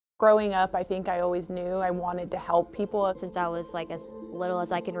Growing up, I think I always knew I wanted to help people. Since I was like as little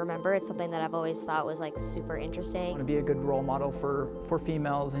as I can remember, it's something that I've always thought was like super I interesting. want to be a good role model for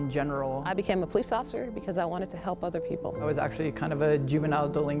females in general. I became a police officer because I wanted to help other people. I was actually kind of a juvenile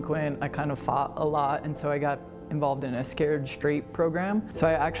delinquent. I kind of fought a lot, and so I got involved in a Scared Straight program. So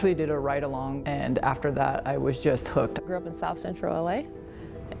I actually did a ride-along, and after that I was just hooked. I grew up in South Central LA,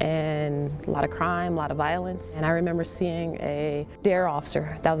 and a lot of crime, a lot of violence. And I remember seeing a DARE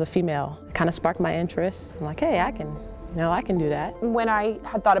officer that was a female. It kind of sparked my interest. I'm like, hey, I can do that. When I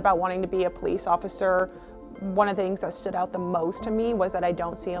had thought about wanting to be a police officer, one of the things that stood out the most to me was that I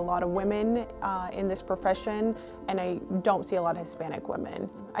don't see a lot of women in this profession, and I don't see a lot of Hispanic women.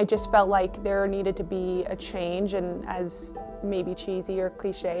 I just felt like there needed to be a change, and as maybe cheesy or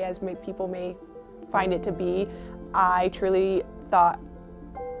cliche as people may find it to be, I truly thought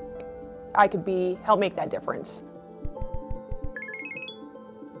I could help make that difference.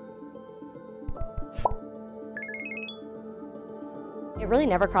 It really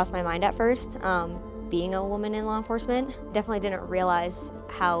never crossed my mind at first, being a woman in law enforcement. Definitely didn't realize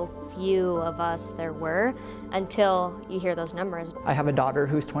how few of us there were until you hear those numbers. I have a daughter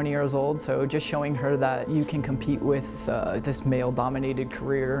who's 20 years old, so just showing her that you can compete with this male-dominated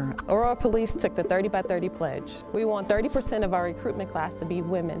career. Aurora Police took the 30 by 30 pledge. We want 30% of our recruitment class to be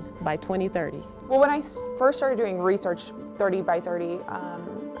women by 2030. Well, when I first started doing research 30 by 30,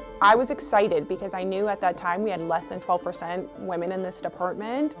 I was excited because I knew at that time we had less than 12% women in this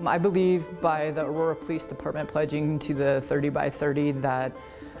department. I believe by the Aurora Police Department pledging to the 30 by 30 that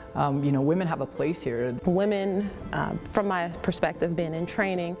women have a place here. Women, from my perspective, being in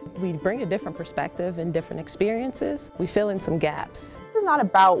training, we bring a different perspective and different experiences. We fill in some gaps. This is not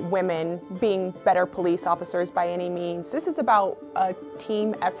about women being better police officers by any means. This is about a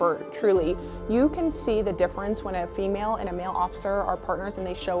team effort, truly. You can see the difference when a female and a male officer are partners and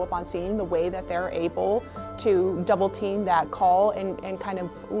they show up on scene, the way that they're able to double team that call and kind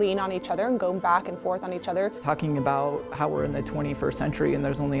of lean on each other and go back and forth on each other. Talking about how we're in the 21st century and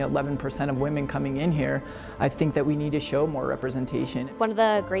there's only 11% of women coming in here, I think that we need to show more representation. One of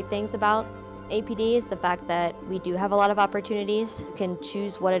the great things about APD is the fact that we do have a lot of opportunities. You can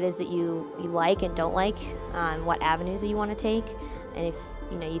choose what it is that you like and don't like, what avenues that you want to take. And if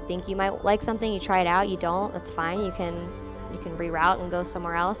you think you might like something, you try it out, you don't, that's fine. You can reroute and go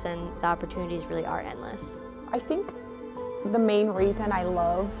somewhere else, and the opportunities really are endless. I think the main reason I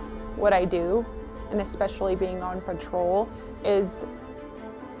love what I do, and especially being on patrol, is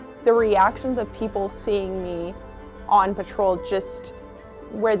the reactions of people seeing me on patrol, just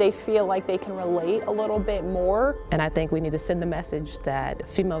where they feel like they can relate a little bit more. And I think we need to send the message that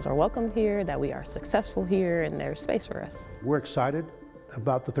females are welcome here, that we are successful here, and there's space for us. We're excited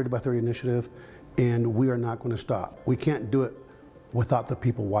about the 30 by 30 initiative, and we are not going to stop. We can't do it without the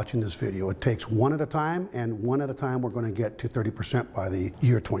people watching this video. It takes one at a time, and one at a time we're going to get to 30% by the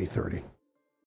year 2030.